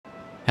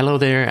Hello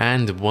there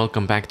and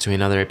welcome back to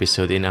another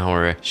episode in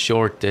our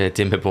short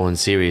TIMBERBORN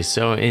series.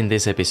 So in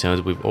this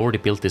episode we've already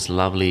built this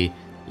lovely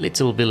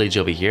little village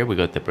over here. We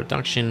got the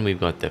production, we've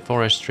got the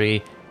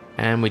forestry,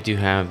 and we do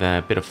have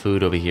a bit of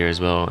food over here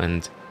as well,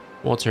 and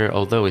water.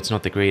 Although it's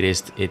not the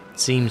greatest, it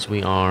seems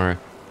we are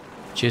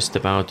just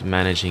about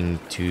managing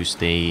to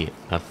stay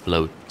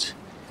afloat.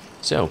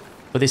 So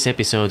for this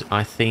episode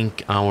I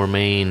think our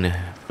main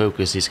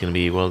focus is going to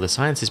be, well, the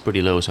science is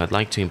pretty low, so I'd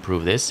like to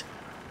improve this.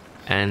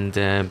 And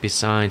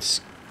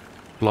besides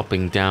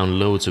plopping down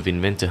loads of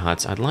inventor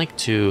huts, I'd like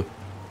to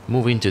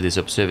move into this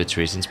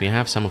observatory, since we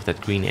have some of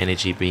that green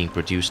energy being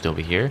produced over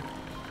here.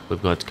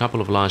 We've got a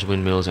couple of large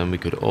windmills and we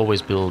could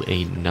always build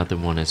another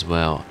one as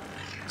well.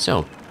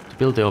 So to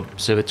build the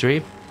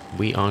observatory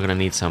we are gonna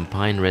need some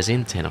pine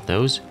resin, 10 of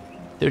those,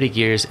 30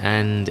 gears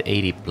and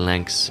 80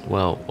 planks.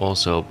 Well,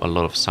 also a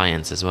lot of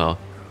science as well.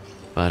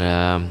 But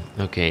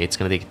okay, it's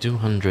gonna take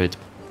 200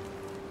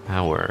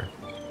 power.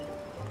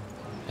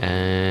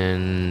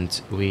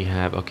 And we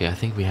have, okay, I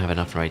think we have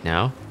enough right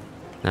now.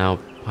 Now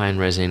pine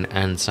resin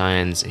and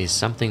science is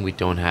something we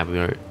don't have.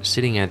 We're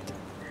sitting at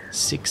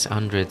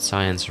 600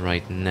 science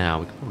right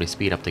now. We can probably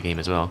speed up the game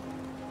as well.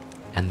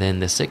 And then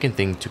the second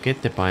thing, to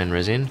get the pine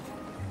resin,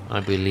 I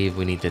believe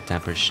we need the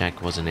tapper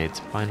shack, wasn't it?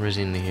 Pine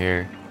resin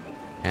here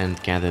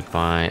and gathered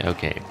by,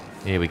 okay,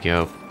 here we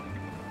go.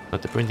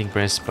 Not the printing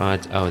press,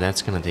 but oh,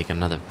 that's gonna take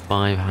another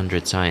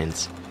 500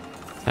 science.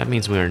 That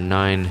means we're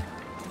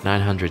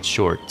 900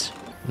 short.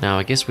 Now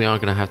I guess we are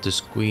gonna have to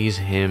squeeze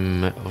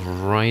him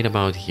right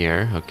about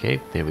here.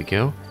 Okay, there we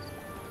go.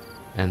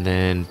 And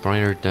then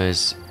Briar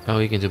does, oh,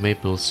 you can do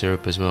maple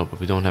syrup as well, but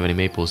we don't have any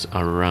maples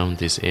around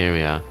this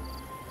area.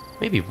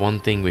 Maybe one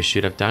thing we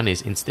should have done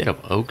is, instead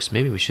of oaks,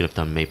 maybe we should have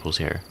done maples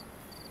here.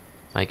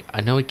 Like, I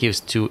know it gives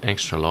 2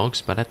 extra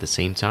logs, but at the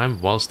same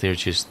time, whilst they're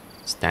just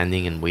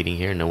standing and waiting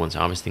here, no one's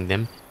harvesting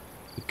them,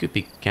 we could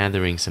be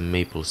gathering some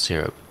maple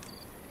syrup.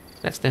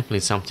 That's definitely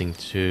something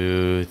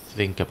to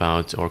think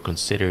about or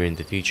consider in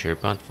the future,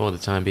 but for the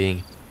time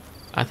being,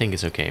 I think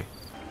it's okay.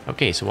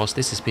 Okay, so whilst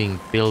this is being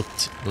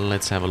built,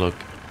 let's have a look.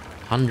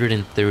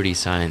 130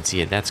 science,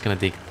 yeah, that's gonna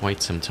take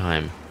quite some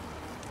time.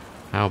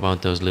 How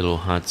about those little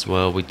huts?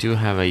 Well, we do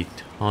have a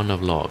ton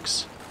of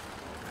logs.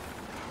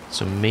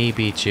 So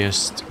maybe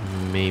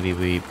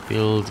we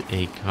build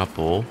a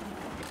couple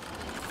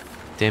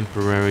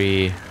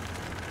temporary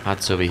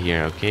huts over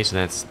here. Okay, so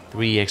that's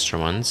 3 extra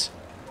ones.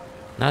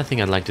 Another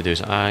thing I'd like to do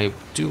is I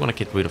do want to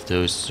get rid of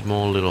those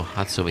small little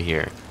huts over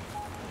here.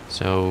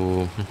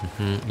 So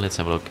let's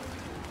have a look.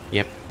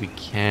 Yep, we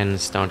can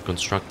start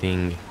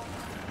constructing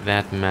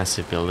that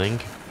massive building.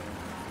 Do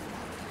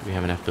we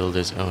have enough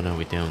builders? Oh no,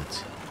 we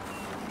don't.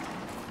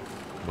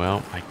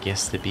 Well, I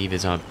guess the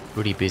beavers are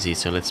pretty busy,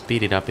 so let's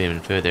speed it up even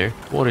further.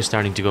 Water's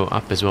starting to go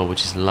up as well,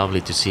 which is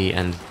lovely to see.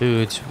 And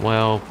food,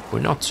 well,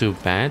 we're not too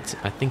bad.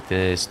 I think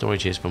the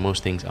storages for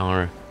most things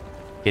are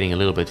getting a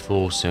little bit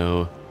full,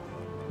 so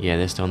yeah,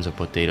 there's tons of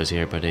potatoes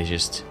here, but they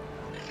just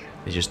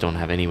don't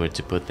have anywhere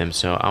to put them.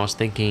 So I was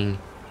thinking,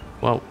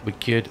 well, we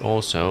could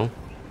also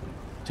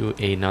do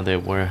another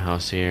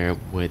warehouse here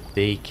where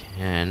they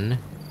can,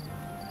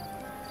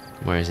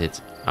 where is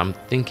it? I'm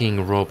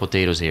thinking raw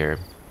potatoes here,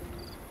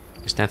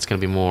 because that's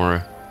gonna be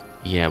more,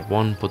 yeah,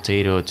 1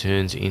 potato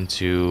turns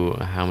into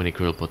how many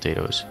grilled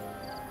potatoes?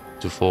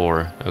 To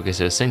 4. Okay,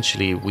 so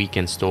essentially we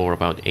can store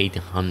about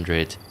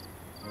 800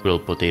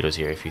 grilled potatoes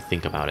here if you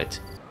think about it.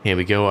 Here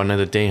we go,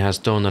 another day has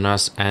dawned on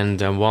us, and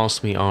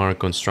whilst we are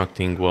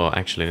constructing, well,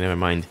 actually, never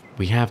mind.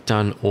 We have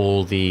done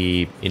all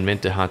the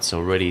inventor huts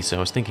already, so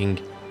I was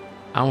thinking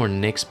our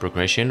next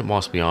progression,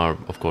 whilst we are,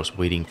 of course,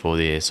 waiting for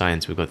the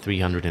science, we've got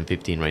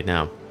 315 right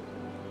now.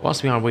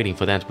 Whilst we are waiting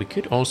for that, we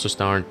could also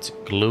start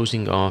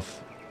closing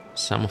off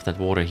some of that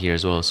water here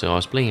as well. So I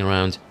was playing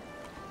around,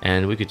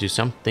 and we could do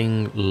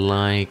something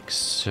like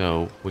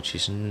so, which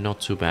is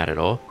not too bad at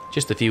all.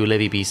 Just a few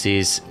levee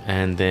pieces,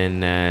 and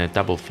then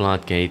double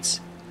floodgates.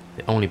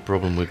 The only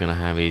problem we're gonna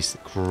have is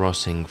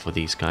crossing for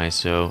these guys,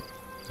 so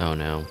oh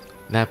no.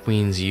 That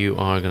means you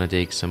are gonna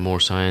take some more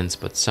science,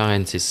 but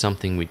science is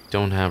something we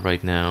don't have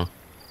right now,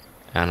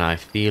 and I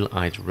feel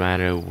I'd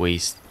rather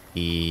waste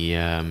the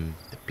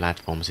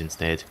platforms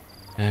instead.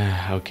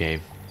 Okay,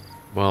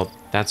 well,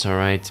 that's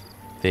alright.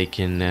 They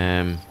can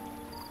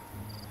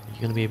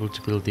you're gonna be able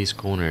to build these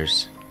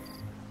corners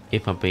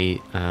if I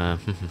pay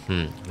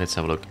let's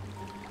have a look.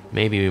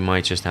 Maybe we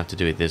might just have to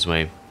do it this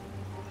way.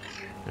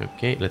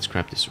 Okay, let's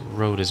grab this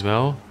road as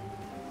well.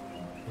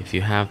 If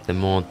you have the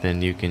mod,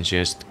 then you can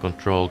just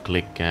control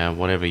click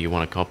whatever you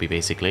want to copy,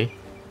 basically.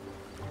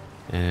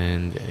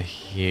 And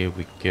here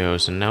we go.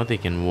 So now they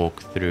can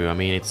walk through. I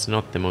mean, it's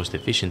not the most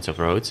efficient of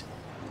roads,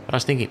 but I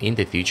was thinking in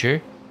the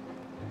future,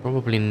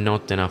 probably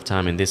not enough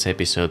time in this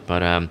episode,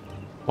 but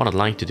what I'd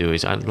like to do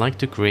is I'd like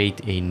to create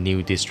a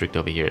new district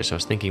over here. So I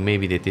was thinking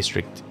maybe the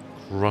district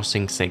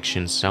crossing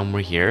section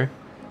somewhere here.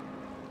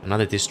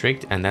 Another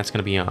district, and that's going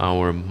to be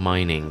our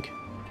mining.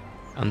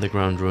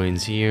 Underground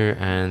ruins here,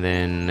 and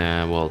then,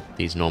 well,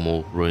 these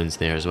normal ruins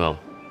there as well.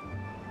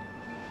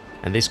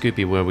 And this could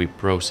be where we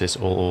process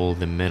all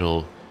the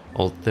metal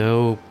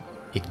Although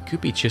it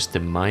could be just the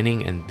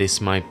mining, and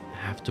this might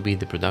have to be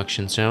the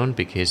production zone,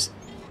 because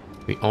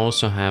we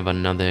also have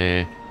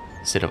another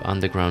set of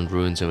underground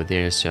ruins over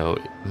there, so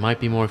it might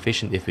be more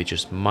efficient if we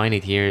just mine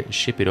it here,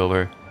 ship it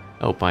over.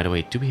 Oh, by the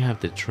way, do we have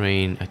the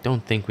train? I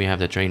don't think we have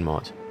the train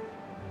mod.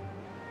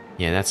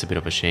 Yeah, that's a bit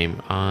of a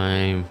shame.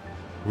 I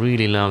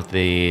really love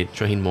the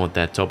train mod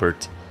that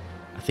Tobert,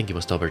 I think it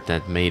was Tobert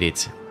that made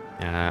it.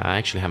 I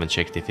actually haven't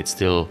checked if it's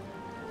still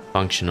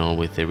functional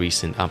with the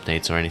recent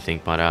updates or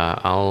anything, but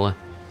I'll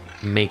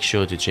make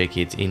sure to check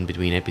it in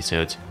between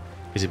episodes,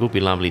 because it would be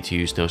lovely to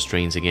use those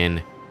trains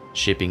again,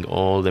 shipping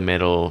all the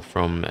metal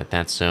from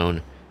that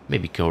zone,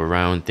 maybe go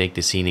around, take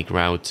the scenic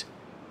route,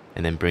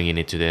 and then bringing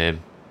it to the,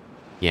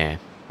 yeah,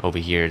 over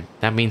here.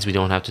 That means we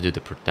don't have to do the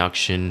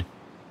production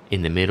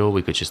in the middle,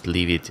 we could just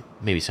leave it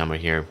maybe somewhere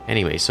here.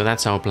 Anyway, so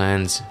that's our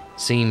plans.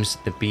 Seems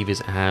the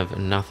beavers have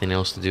nothing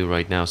else to do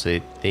right now, so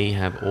they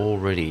have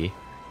already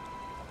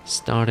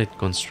started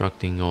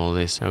constructing all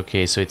this.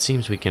 Okay, so it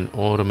seems we can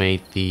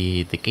automate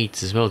the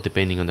gates as well,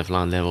 depending on the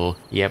flood level.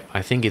 Yep,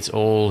 I think it's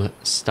all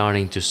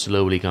starting to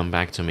slowly come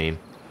back to me.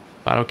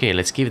 But okay,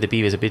 let's give the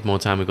beavers a bit more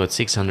time. We've got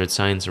 600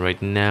 signs right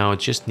now.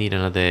 Just need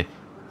another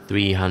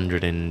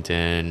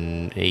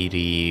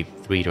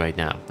 383 right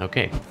now.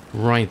 Okay,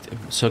 right.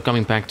 So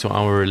coming back to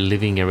our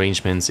living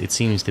arrangements, it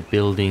seems the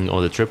building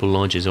or the triple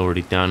lodge is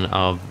already done.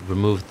 I've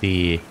removed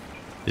the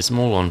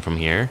small one from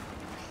here.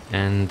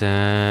 And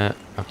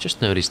I've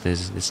just noticed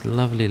there's this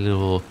lovely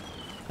little...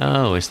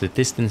 Oh, it's the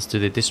distance to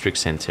the district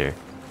center.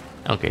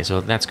 Okay,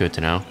 so that's good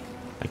to know.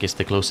 I guess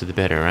the closer the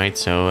better, right?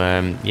 So,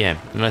 yeah,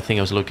 another thing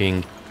I was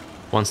looking...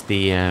 Once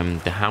the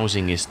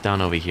housing is done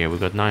over here, we've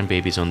got 9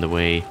 babies on the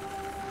way,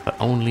 but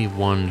only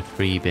 1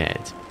 free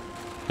bed.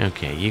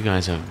 Okay, you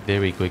guys are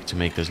very quick to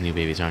make those new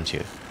babies, aren't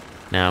you?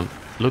 Now,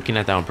 looking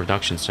at our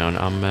production zone,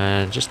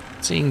 I'm just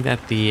seeing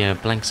that the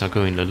blanks are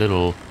going a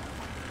little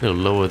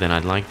lower than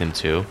I'd like them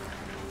to.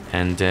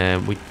 And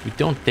we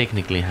don't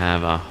technically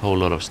have a whole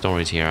lot of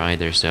storage here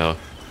either, so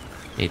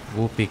it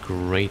would be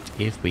great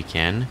if we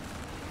can.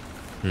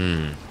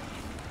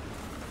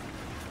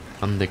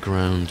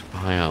 Underground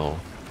pile.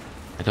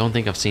 I don't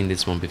think I've seen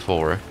this one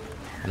before,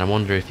 and I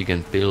wonder if you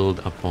can build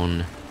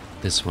upon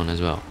this one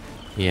as well.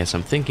 Yes,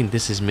 I'm thinking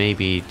this is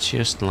maybe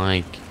just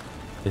like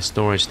the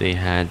storage they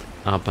had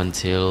up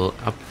until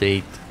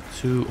update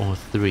 2 or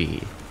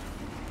 3,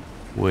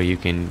 where you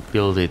can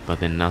build it but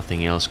then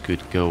nothing else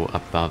could go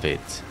above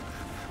it.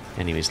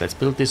 Anyways, let's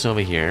build this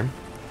over here,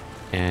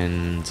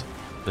 and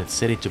let's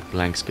set it to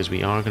blanks, because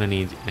we are gonna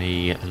need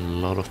a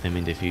lot of them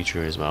in the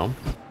future as well.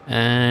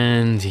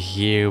 And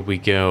here we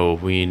go.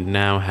 We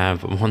now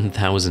have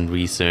 1000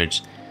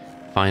 research,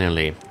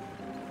 finally.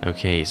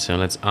 Okay, so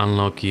let's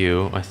unlock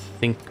you. I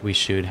think we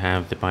should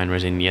have the pine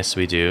resin. Yes,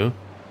 we do.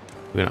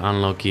 We're gonna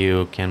unlock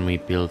you. Can we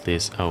build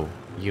this? Oh,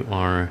 you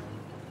are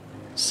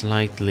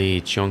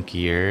slightly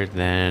chunkier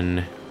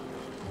than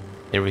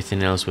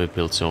everything else we've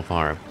built so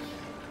far.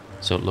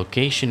 So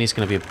location is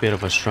going to be a bit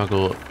of a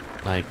struggle,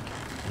 like,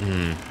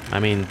 I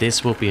mean,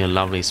 this will be a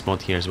lovely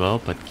spot here as well,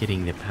 but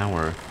getting the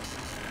power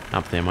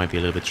up there might be a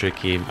little bit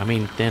tricky. I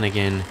mean, then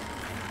again,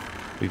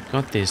 we've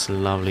got this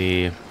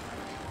lovely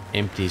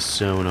empty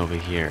zone over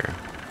here.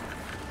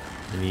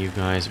 And you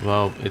guys,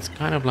 well, it's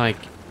kind of like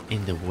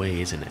in the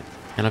way, isn't it?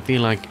 And I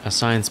feel like a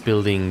science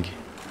building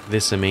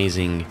this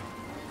amazing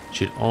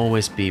should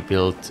always be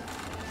built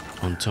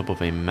on top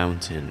of a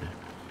mountain.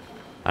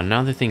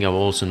 Another thing I've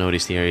also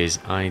noticed here is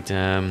I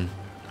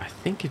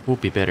think it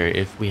would be better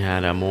if we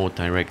had a more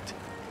direct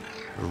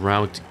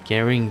route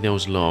carrying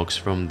those logs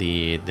from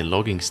the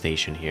logging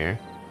station here,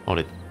 or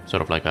the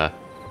sort of like a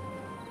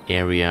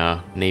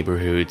area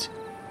neighborhood,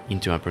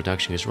 into our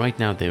production. Because right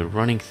now they're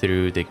running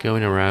through, they're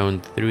going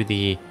around through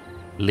the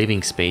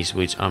living space,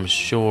 which I'm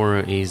sure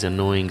is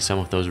annoying some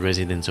of those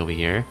residents over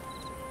here,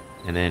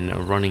 and then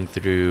running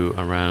through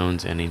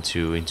around and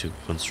into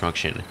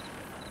construction.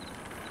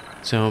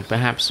 So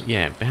perhaps,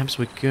 yeah, perhaps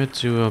we could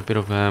do a bit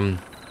of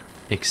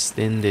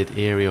extended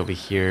area over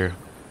here.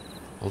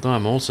 Although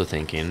I'm also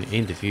thinking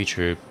in the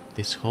future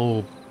this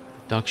whole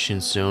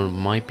production zone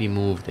might be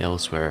moved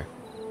elsewhere.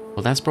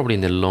 Well, that's probably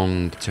in the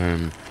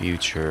long-term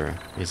future,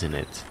 isn't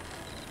it?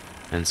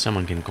 And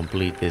someone can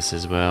complete this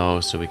as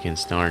well, so we can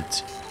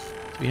start.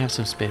 Do we have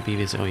some spare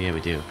beavers? Oh yeah,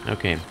 we do.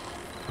 Okay,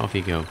 off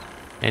you go.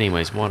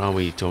 Anyways, what are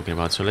we talking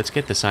about? So let's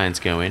get the science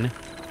going.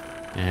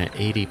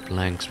 80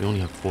 planks, we only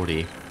have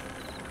 40.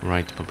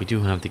 Right, but we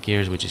do have the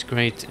gears, which is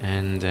great,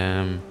 and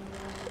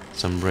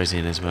some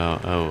resin as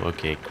well. Oh,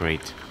 okay,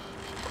 great.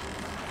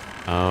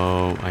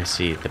 Oh, I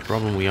see. The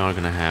problem we are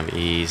gonna have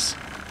is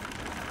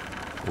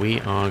we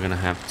are gonna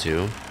have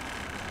to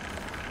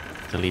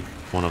delete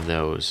one of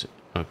those.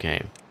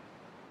 Okay.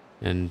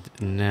 And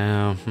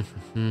now,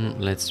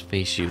 let's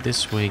face you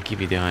this way,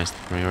 give you the highest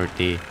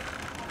priority.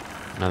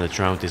 Another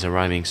drought is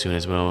arriving soon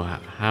as well.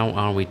 How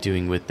are we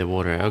doing with the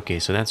water? Okay,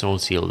 so that's all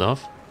sealed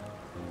off.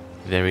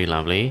 Very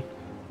lovely.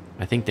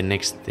 I think the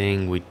next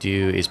thing we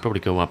do is probably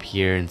go up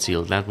here and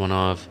seal that one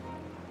off.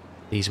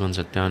 These ones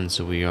are done,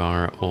 so we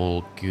are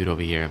all good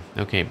over here.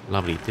 Okay,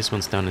 lovely. This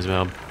one's done as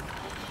well.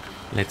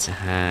 Let's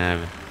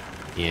have...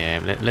 Yeah,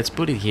 let's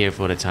put it here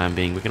for the time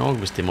being. We can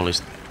always demolish.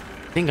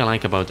 The thing I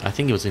like about... I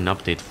think it was in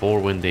update 4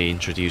 when they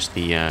introduced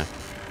the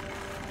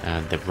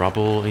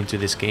rubble into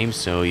this game,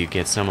 so you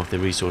get some of the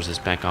resources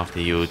back after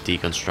you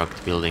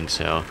deconstruct buildings.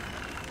 So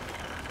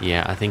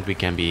yeah, I think we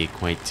can be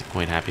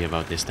quite happy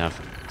about this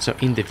stuff. So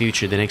in the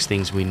future, the next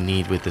things we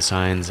need with the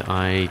science,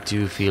 I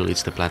do feel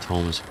it's the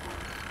platforms.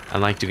 I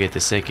like to get the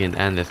 2nd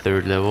and the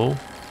 3rd level.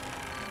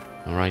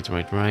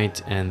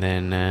 Right, and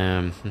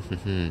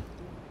then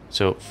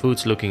so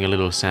food's looking a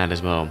little sad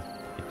as well.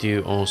 I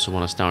do also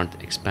want to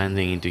start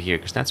expanding into here,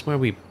 because that's where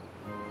we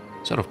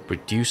sort of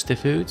produce the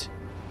food.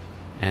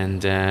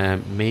 And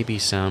maybe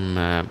some,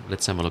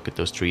 let's have a look at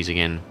those trees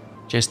again.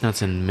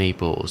 Chestnuts and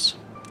maples.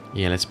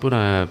 Yeah, let's put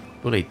a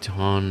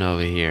ton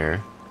over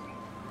here.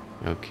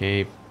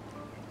 Okay.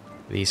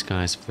 These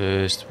guys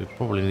first. We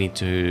probably need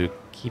to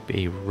keep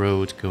a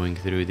road going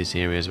through this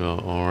area as well.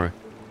 Or,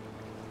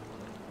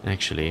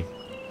 actually,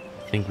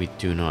 I think we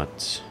do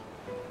not.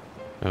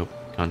 Oh,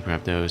 can't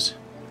grab those.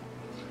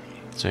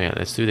 So yeah,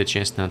 let's do the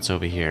chestnuts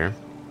over here.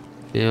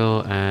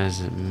 Fill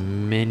as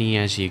many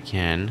as you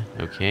can.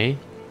 Okay.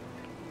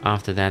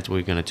 After that,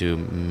 we're gonna do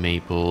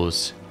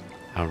maples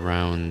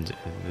around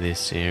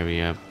this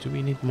area. Do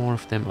we need more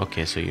of them?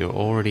 Okay, so you're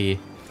already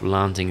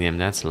planting them.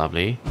 That's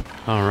lovely.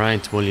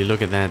 Alright, well, you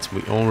look at that.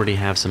 We already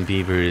have some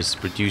beavers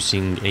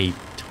producing a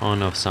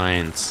ton of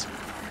science.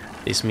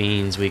 This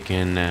means we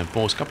can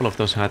pause a couple of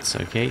those huts.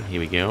 Okay, here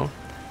we go.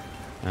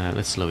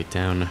 Let's slow it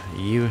down.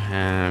 You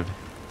have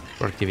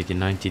productivity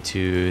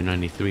 92,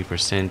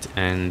 93%,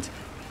 and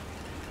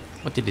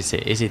what did it say?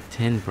 Is it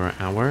 10 per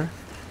hour?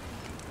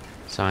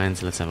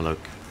 Science, let's have a look.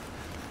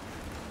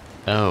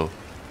 Oh,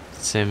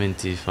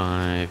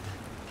 75.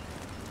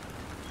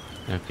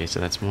 Okay, so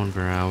that's 1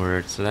 per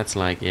hour. So that's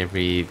like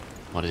every,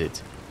 what is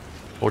it?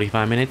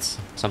 45 minutes?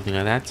 Something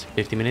like that?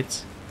 50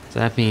 minutes? So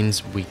that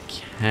means we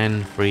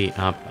can free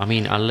up. I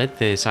mean, I'll let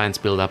the science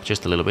build up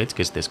just a little bit,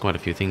 because there's quite a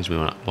few things we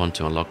want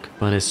to unlock.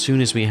 But as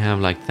soon as we have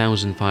like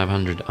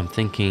 1,500, I'm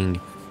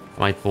thinking I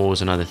might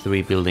pause another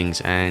 3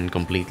 buildings and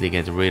completely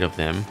get rid of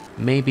them.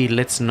 Maybe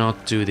let's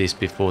not do this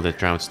before the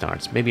drought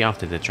starts. Maybe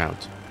after the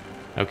drought.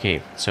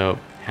 Okay, so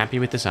happy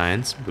with the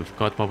science. We've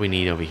got what we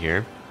need over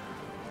here.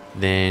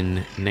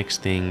 Then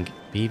next thing,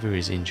 beaver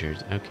is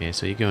injured. Okay,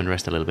 so you go and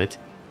rest a little bit.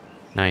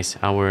 Nice.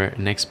 Our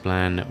next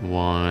plan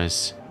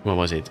was... What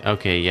was it?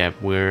 Okay, yeah,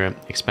 we're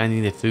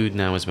expanding the food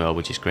now as well,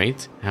 which is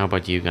great. How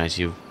about you guys?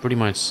 You've pretty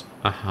much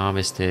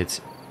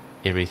harvested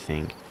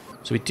everything.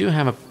 So we do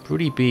have a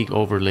pretty big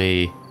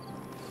overlay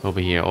over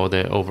here, or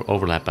the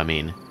overlap, I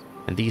mean.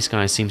 And these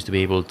guys seems to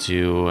be able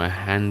to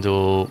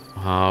handle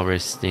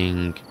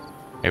harvesting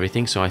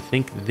everything. So I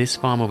think this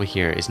farm over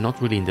here is not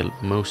really in the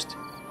most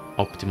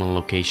optimal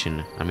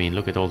location. I mean,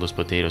 look at all those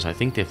potatoes. I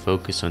think they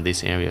focus on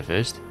this area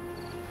first.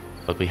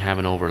 But we have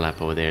an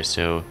overlap over there,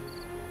 so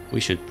we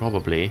should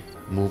probably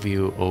move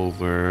you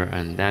over,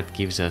 and that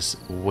gives us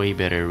way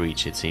better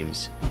reach, it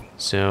seems.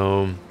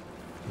 So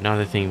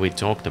another thing we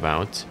talked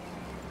about,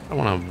 I don't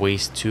want to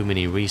waste too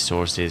many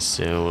resources,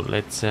 so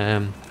let's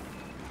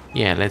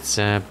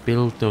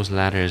build those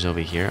ladders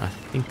over here. I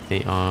think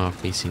they are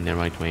facing the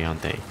right way,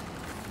 aren't they?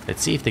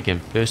 Let's see if they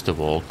can first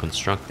of all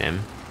construct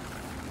them,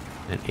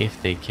 and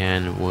if they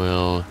can,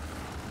 we'll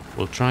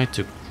try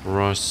to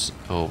cross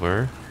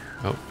over.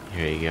 Oh,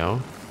 here you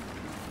go.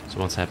 So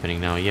what's happening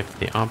now? Yep,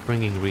 they are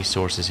bringing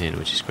resources in,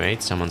 which is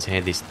great. Someone's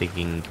head is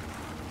sticking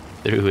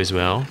through as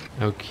well.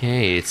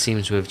 Okay, it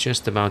seems we've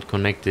just about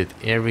connected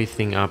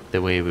everything up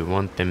the way we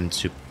want them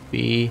to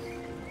be.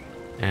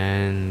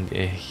 And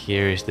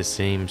here is the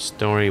same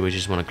story. We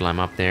just want to climb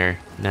up there.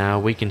 Now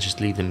we can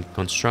just leave them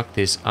construct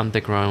this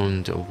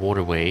underground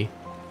waterway.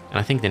 And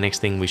I think the next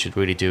thing we should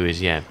really do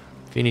is, yeah,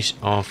 finish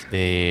off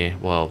the...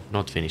 Well,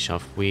 not finish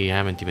off. We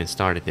haven't even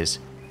started this.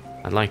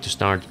 I'd like to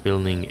start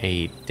building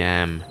a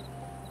dam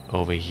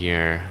over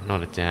here.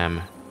 Not a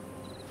dam.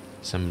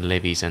 Some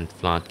levees and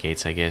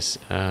floodgates, I guess.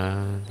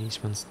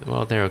 These ones...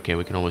 Well, they're okay.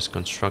 We can always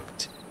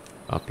construct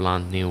or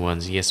plant new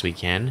ones. Yes, we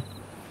can.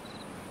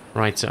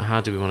 Right, so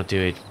how do we want to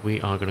do it?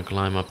 We are going to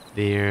climb up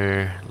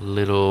their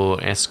little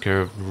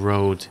S-curve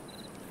road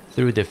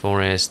through the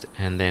forest,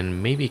 and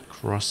then maybe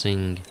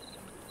crossing...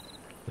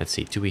 Let's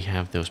see, do we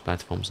have those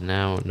platforms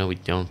now? No, we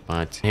don't,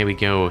 but here we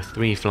go.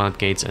 3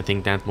 floodgates, I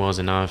think that was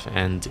enough,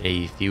 and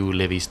a few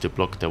levees to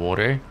block the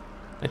water.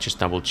 Let's just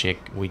double check.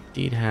 We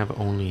did have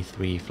only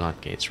 3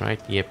 floodgates,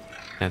 right? Yep,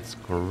 that's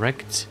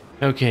correct.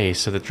 Okay,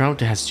 so the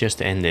drought has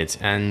just ended,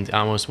 and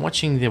I was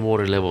watching the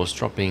water levels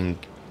dropping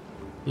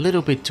a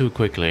little bit too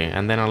quickly,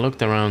 and then I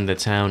looked around the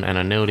town and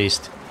I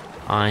noticed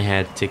I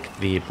had ticked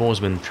the pause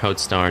when the drought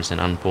starts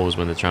and unpause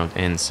when the drought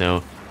ends.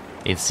 So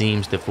it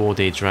seems the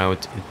 4-day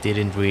drought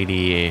didn't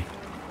really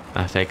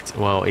affect,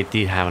 well, it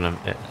did have an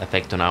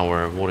effect on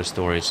our water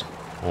storage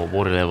or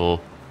water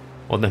level,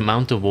 or the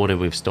amount of water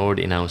we've stored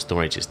in our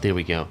storages. There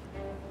we go.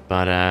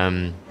 But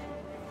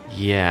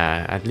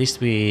Yeah, at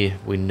least we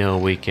know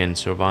we can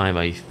survive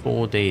a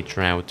 4-day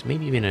drought,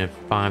 maybe even a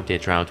 5-day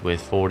drought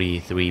with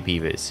 43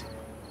 beavers.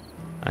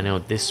 I know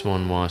this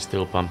one was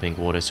still pumping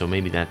water, so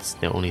maybe that's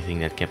the only thing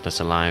that kept us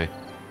alive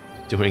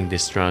during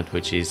this drought,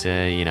 which is,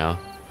 you know,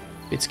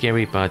 a bit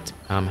scary, but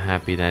I'm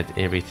happy that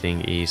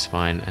everything is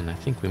fine. And I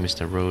think we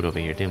missed a road over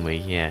here, didn't we?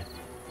 Yeah.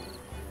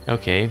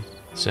 Okay,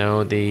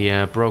 so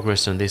the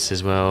progress on this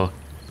as well.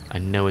 I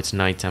know it's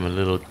nighttime, a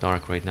little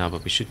dark right now,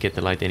 but we should get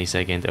the light any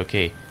second.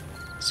 Okay,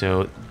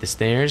 so the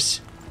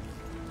stairs,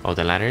 or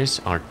the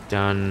ladders, are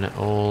done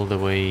all the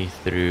way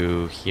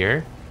through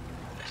here.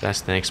 So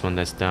that's the next one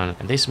that's done.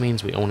 And this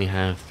means we only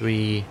have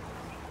 3,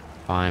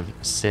 5,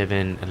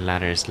 7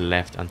 ladders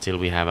left until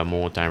we have a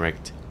more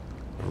direct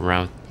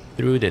route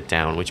through the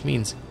town, which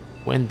means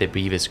when the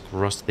beavers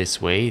cross this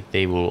way,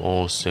 they will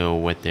also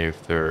wet their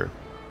fur.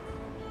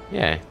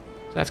 Yeah,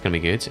 so that's gonna be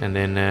good. And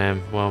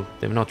then, well,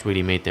 they've not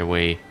really made their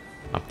way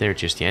up there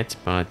just yet,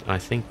 but I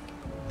think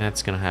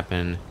that's gonna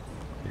happen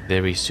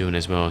very soon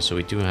as well. So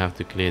we do have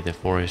to clear the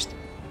forest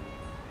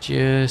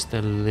just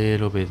a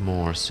little bit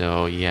more.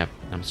 So yeah,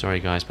 I'm sorry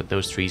guys, but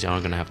those trees are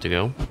gonna have to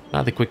go.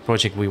 Another quick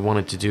project we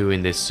wanted to do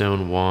in this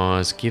zone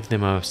was give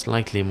them a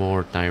slightly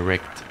more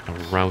direct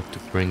route to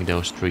bring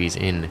those trees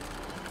in.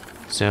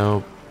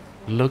 So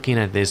looking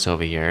at this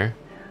over here,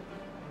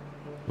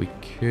 we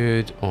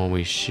could, or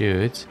we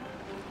should,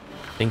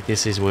 I think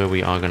this is where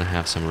we are gonna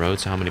have some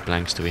roads. How many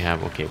planks do we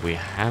have? Okay, we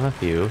have a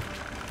few,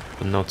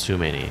 but not too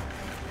many.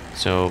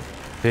 So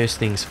first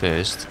things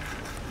first,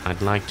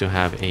 I'd like to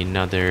have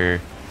another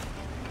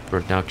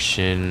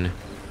production.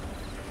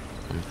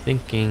 I'm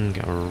thinking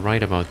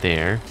right about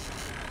there.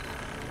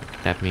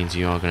 That means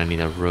you are gonna need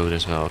a road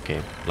as well.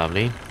 Okay,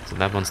 lovely. So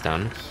that one's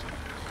done.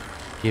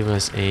 Give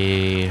us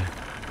a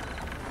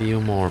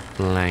few more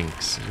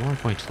planks. You are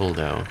quite full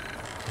though.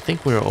 I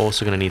think we're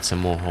also gonna need some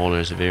more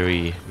haulers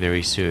very,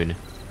 very soon.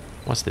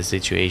 What's the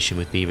situation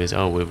with beavers?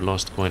 Oh, we've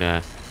lost quite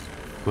a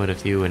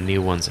few, and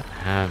new ones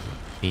have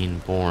been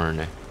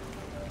born.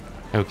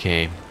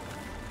 Okay.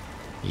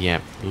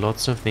 Yeah,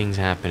 lots of things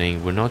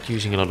happening. We're not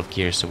using a lot of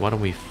gear, so why don't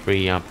we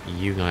free up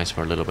you guys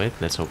for a little bit.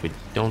 Let's hope we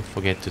don't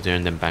forget to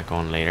turn them back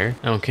on later.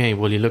 Okay,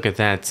 well, you look at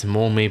that.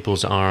 More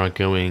maples are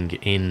going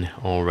in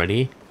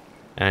already.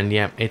 And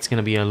yeah, it's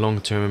gonna be a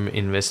long-term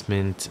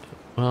investment.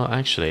 Well,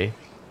 actually,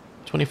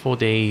 24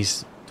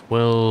 days,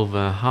 12,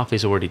 half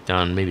is already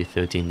done. Maybe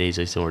 13 days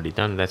is already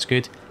done. That's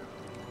good.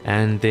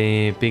 And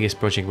the biggest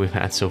project we've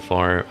had so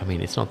far, I mean,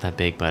 it's not that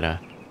big, but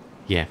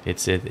yeah,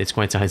 it's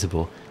quite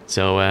sizable.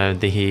 So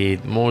the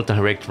more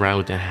direct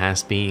route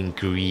has been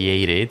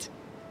created,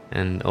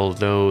 and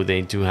although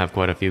they do have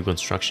quite a few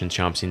construction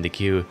jobs in the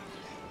queue,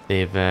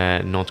 they've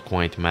not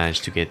quite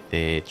managed to get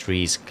the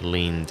trees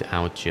cleaned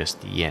out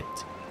just yet.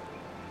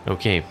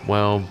 Okay,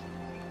 well,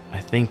 I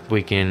think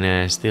we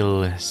can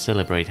still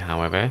celebrate,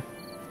 however,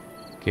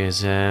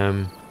 because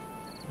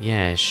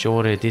yeah,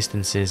 shorter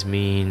distances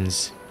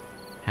means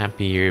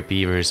happier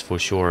beavers for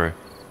sure.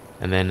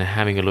 And then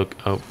having a look.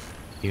 Oh,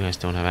 you guys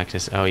don't have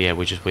access. Oh yeah,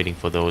 we're just waiting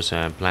for those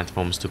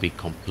platforms to be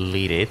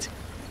completed.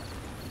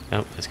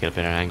 Oh, let's get a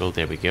better angle.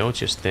 There we go.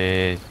 Just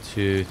 2,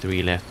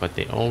 3 left, but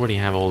they already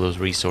have all those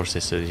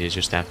resources, so you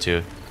just have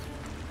to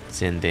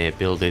send the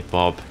Build It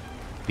Bob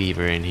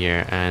beaver in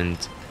here,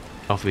 and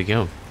off we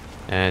go.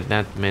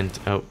 That meant,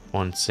 oh,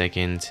 1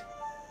 second.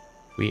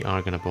 We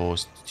are gonna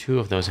boast 2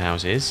 of those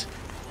houses,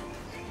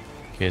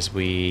 because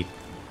we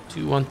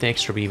do want the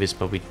extra beavers,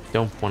 but we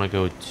don't want to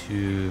go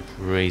too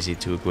crazy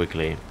too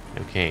quickly.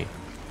 Okay.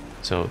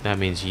 So that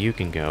means you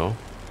can go.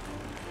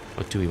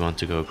 Or do we want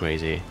to go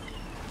crazy?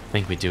 I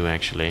think we do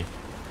actually.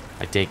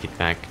 I take it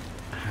back.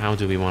 How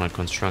do we want to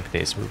construct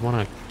this? We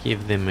want to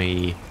give them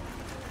a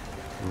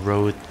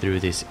road through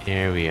this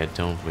area,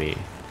 don't we?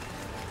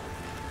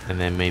 And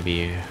then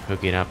maybe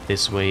hook it up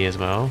this way as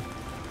well.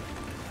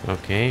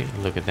 Okay,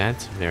 look at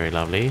that. Very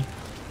lovely.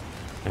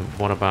 And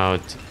what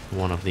about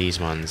one of these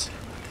ones?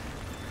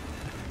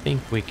 I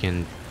think we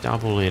can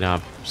double it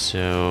up,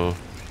 so...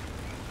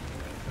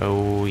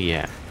 Oh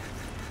yeah.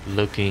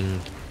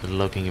 Looking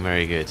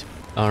very good.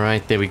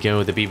 Alright, there we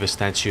go. The beaver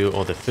statue,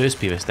 or the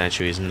first beaver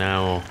statue, is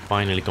now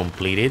finally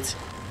completed.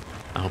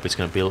 I hope it's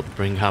gonna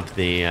bring up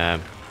the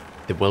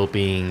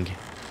well-being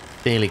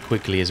fairly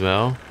quickly as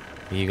well.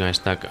 Are you guys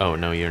stuck? Oh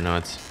no, you're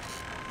not.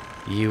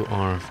 You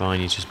are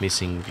fine, you're just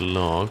missing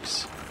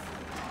logs.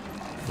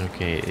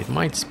 Okay, it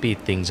might speed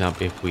things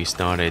up if we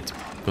started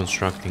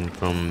constructing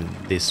from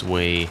this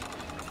way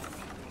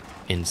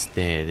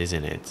instead,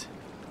 isn't it?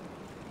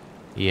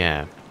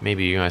 Yeah,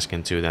 maybe you guys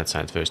can do that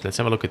side first. Let's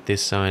have a look at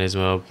this side as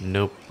well.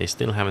 Nope, they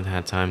still haven't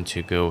had time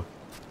to go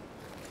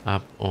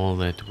up all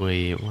that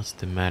way. What's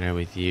the matter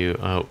with you?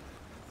 Oh,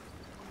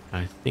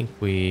 I think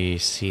we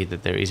see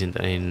that there isn't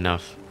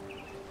enough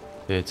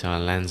fertile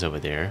lands over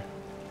there.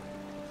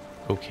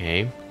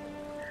 Okay,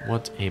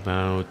 what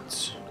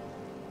about...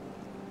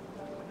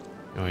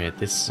 Oh yeah,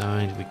 this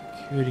side we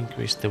could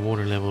increase the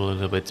water level a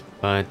little bit,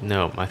 but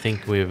no, I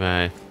think we've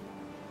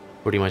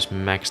pretty much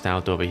maxed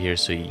out over here,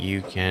 so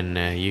you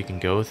can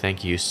go.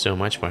 Thank you so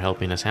much for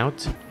helping us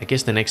out. I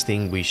guess the next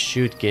thing we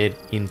should get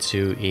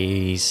into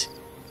is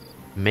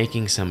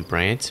making some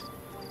bread,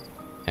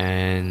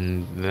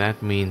 and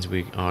that means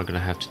we are gonna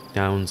have to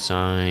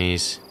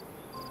downsize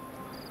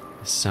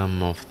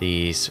some of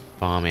these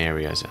farm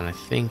areas, and I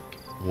think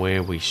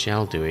where we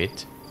shall do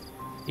it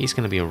is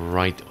gonna be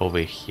right over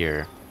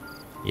here.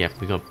 Yep,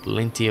 we got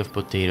plenty of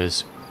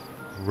potatoes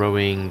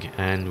growing,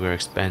 and we're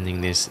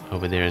expanding this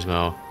over there as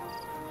well.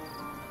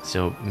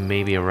 So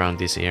maybe around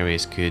this area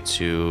is good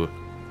to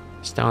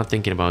start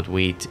thinking about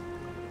wheat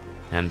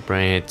and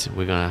bread.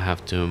 We're gonna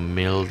have to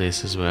mill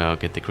this as well,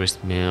 get the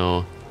grist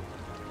mill.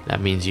 That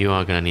means you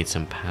are gonna need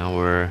some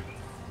power.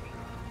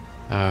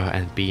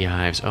 And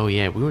beehives. Oh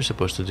yeah, we were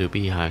supposed to do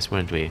beehives,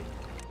 weren't we?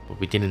 But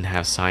we didn't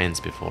have science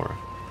before.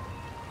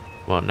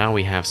 Well, now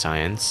we have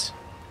science.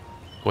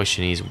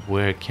 Question is,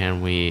 where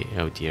can we...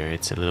 Oh dear,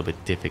 it's a little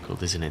bit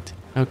difficult, isn't it?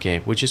 Okay,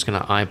 we're just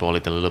gonna eyeball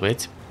it a little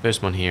bit.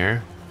 First one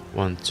here.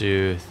 1,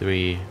 2,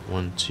 3,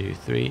 1, 2,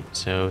 3.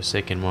 So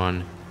second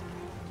one,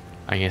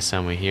 I guess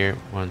somewhere here.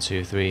 1,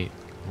 2, 3,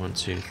 1,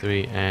 2,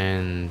 3,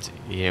 and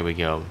here we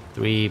go.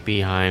 3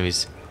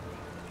 beehives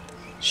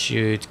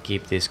should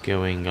keep this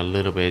going a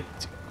little bit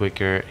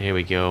quicker. Here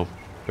we go.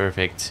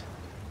 Perfect.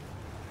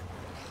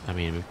 I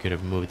mean, we could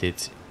have moved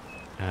it.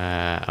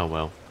 Oh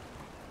well.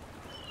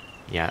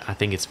 Yeah, I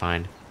think it's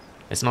fine.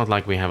 It's not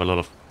like we have a lot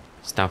of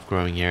stuff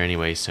growing here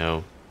anyway,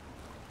 so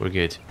we're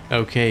good.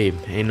 Okay,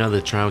 another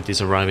trout is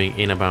arriving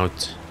in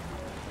about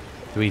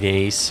 3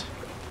 days.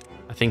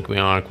 I think we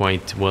are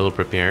quite well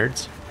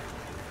prepared.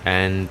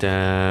 And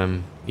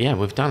yeah,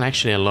 we've done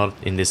actually a lot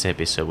in this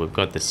episode. We've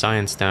got the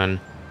science done,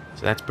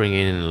 so that's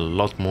bringing in a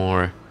lot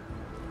more.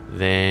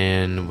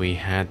 Then we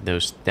had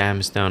those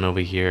dams down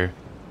over here.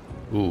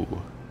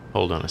 Ooh,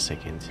 hold on a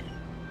second.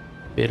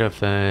 Bit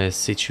of a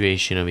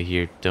situation over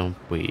here, don't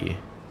we?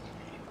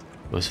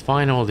 It was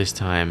fine all this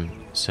time,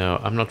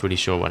 so I'm not really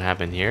sure what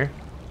happened here.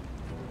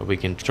 But we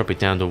can drop it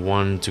down to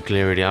 1 to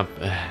clear it up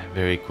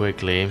very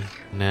quickly.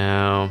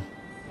 Now,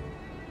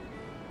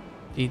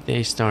 did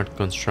they start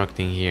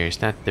constructing here? Is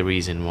that the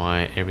reason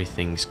why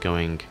everything's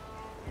going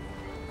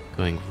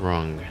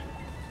wrong?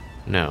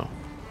 No,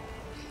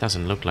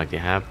 doesn't look like they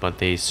have, but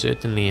they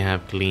certainly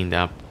have cleaned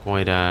up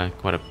quite a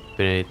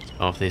bit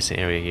of this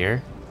area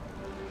here.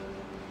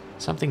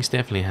 Something's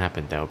definitely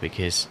happened though,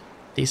 because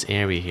this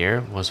area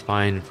here was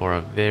fine for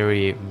a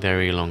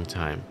very long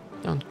time.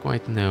 Don't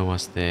quite know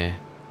what's the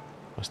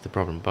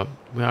problem, but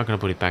we are gonna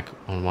put it back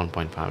on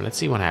 1.5. Let's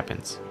see what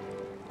happens.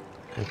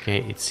 Okay,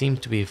 it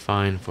seemed to be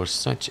fine for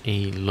such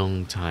a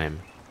long time.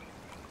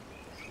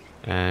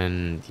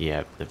 And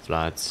yeah, the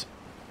floods.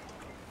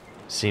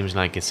 Seems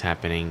like it's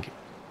happening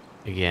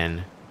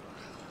again.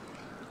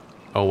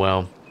 Oh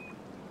well,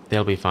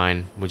 they'll be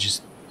fine. We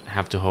just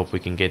have to hope we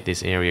can get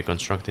this area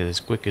constructed as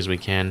quick as we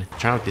can.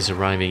 Trout is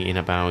arriving in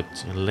about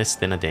less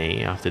than a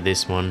day after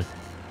this one.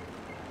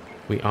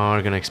 We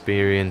are gonna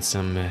experience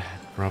some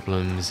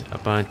problems,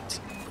 but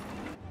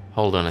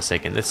hold on a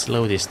second, let's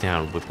slow this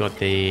down. We've got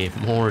the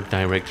more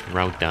direct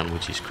route down,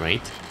 which is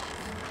great.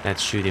 That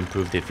should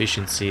improve the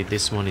efficiency.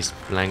 This one is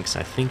blanks.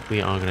 I think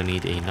we are gonna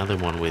need another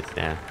one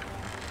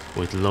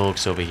with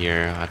logs over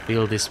here. I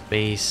feel this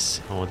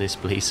space or this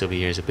place over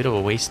here is a bit of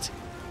a waste,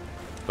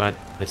 but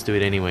let's do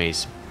it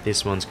anyways.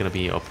 This one's gonna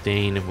be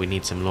obtained. We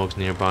need some logs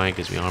nearby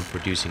because we are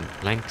producing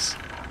planks.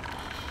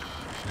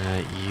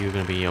 You're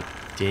gonna be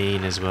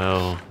obtained as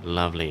well.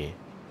 Lovely.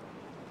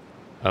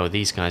 Oh,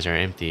 these guys are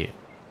empty.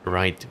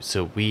 Right,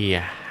 so we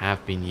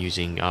have been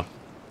using up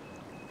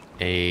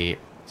a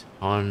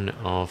ton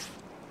of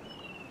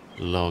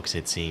logs,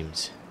 it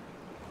seems.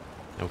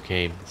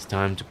 Okay, it's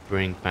time to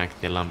bring back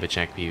the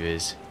lumberjack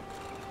beavers.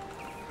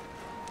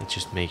 Let's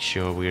just make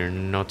sure we're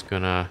not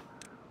gonna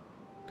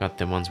cut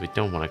the ones we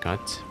don't want to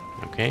cut.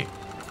 Okay.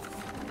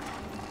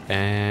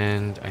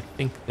 And I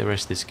think the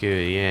rest is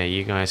good. Yeah,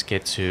 you guys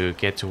get to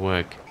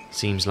work.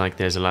 Seems like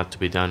there's a lot to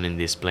be done in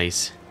this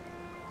place.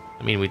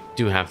 I mean, we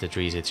do have the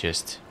trees, it's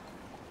just...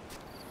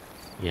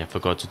 Yeah,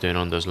 forgot to turn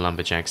on those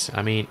lumberjacks.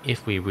 I mean,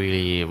 if we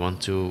really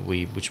want to,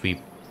 which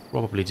we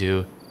probably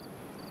do.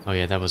 Oh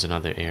yeah, that was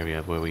another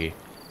area where we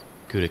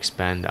could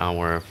expand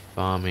our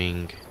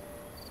farming.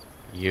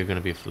 You're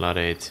gonna be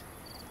flooded.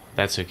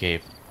 That's okay.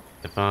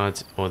 The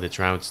flood or the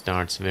drought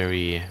starts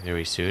very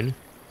soon.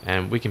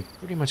 And we can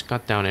pretty much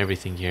cut down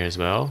everything here as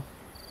well.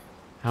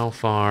 How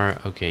far?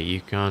 Okay,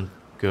 you can't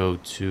go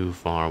too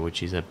far,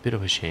 which is a bit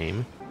of a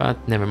shame.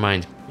 But never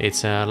mind.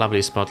 It's a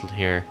lovely spot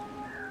here.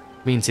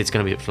 Means it's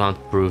gonna be flood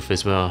proof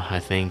as well, I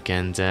think.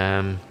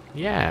 And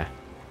yeah.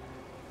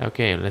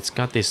 Okay, let's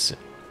cut this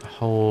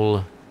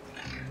whole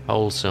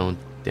zone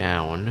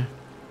down.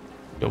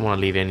 Don't want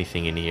to leave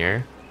anything in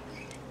here.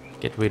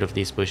 Get rid of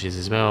these bushes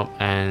as well.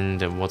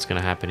 And what's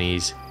gonna happen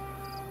is,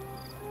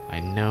 I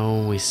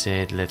know we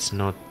said let's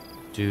not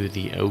do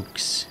the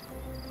oaks.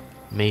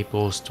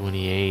 Maples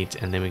 28,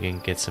 and then we can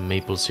get some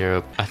maple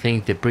syrup. I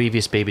think the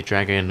previous baby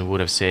dragon would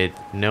have said,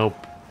 nope,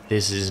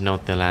 this is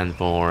not the land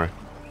for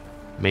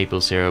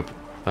maple syrup.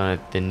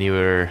 but the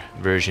newer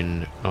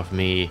version of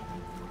me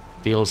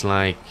feels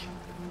like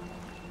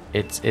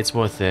it's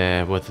worth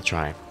a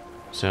try.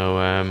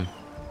 So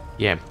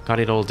yeah, cut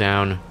it all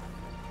down.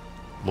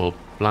 We'll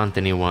plant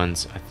the new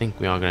ones. I think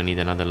we are gonna need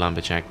another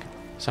lumberjack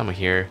somewhere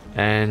here.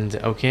 And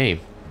okay,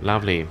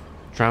 lovely.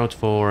 Trout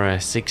for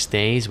 6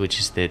 days, which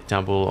is the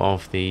double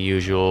of the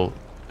usual.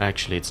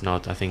 Actually, it's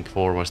not. I think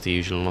 4 was the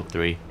usual, not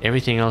 3.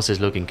 Everything else is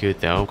looking good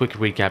though. Quick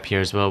recap here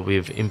as well.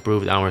 We've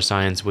improved our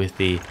science with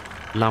the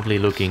lovely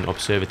looking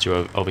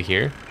observatory over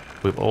here.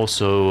 We've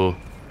also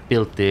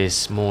built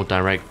this more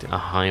direct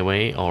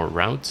highway or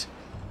route.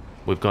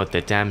 We've got the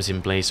dams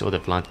in place, or the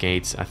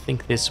floodgates. I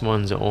think this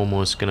one's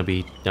almost gonna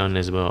be done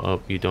as well.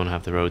 Oh, you don't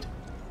have the road.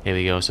 Here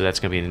we go. So that's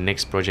gonna be the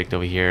next project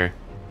over here.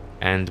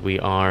 And we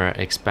are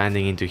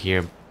expanding into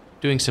here,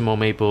 doing some more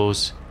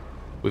maples.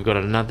 We've got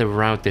another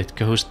route that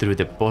goes through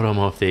the bottom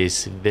of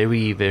this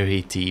very,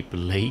 very deep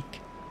lake.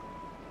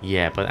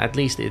 Yeah, but at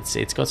least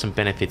it's got some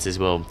benefits as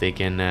well. They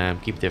can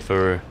keep their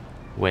fur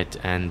wet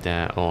and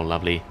oh,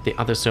 lovely. The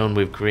other zone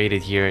we've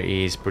created here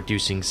is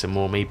producing some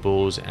more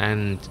maples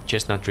and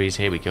chestnut trees.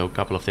 Here we go. A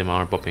couple of them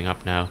are popping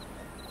up now,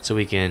 so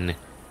we can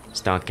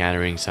start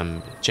gathering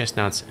some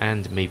chestnuts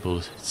and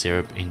maple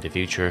syrup in the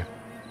future.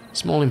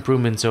 Small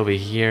improvements over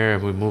here.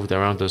 We moved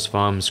around those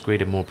farms,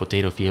 created more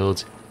potato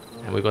fields,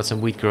 and we've got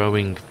some wheat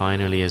growing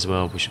finally as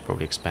well. We should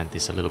probably expand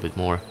this a little bit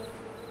more.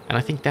 And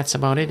I think that's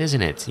about it,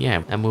 isn't it?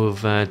 Yeah, and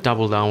we've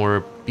doubled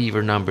our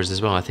beaver numbers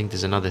as well. I think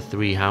there's another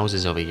 3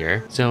 houses over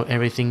here. So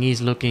everything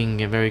is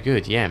looking very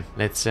good. Yeah,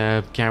 let's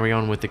carry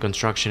on with the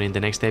construction in the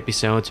next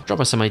episode. Drop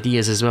us some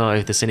ideas as well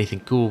if there's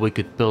anything cool we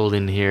could build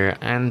in here.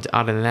 And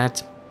other than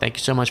that, thank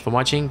you so much for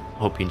watching.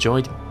 Hope you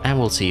enjoyed, and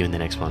we'll see you in the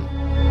next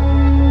one.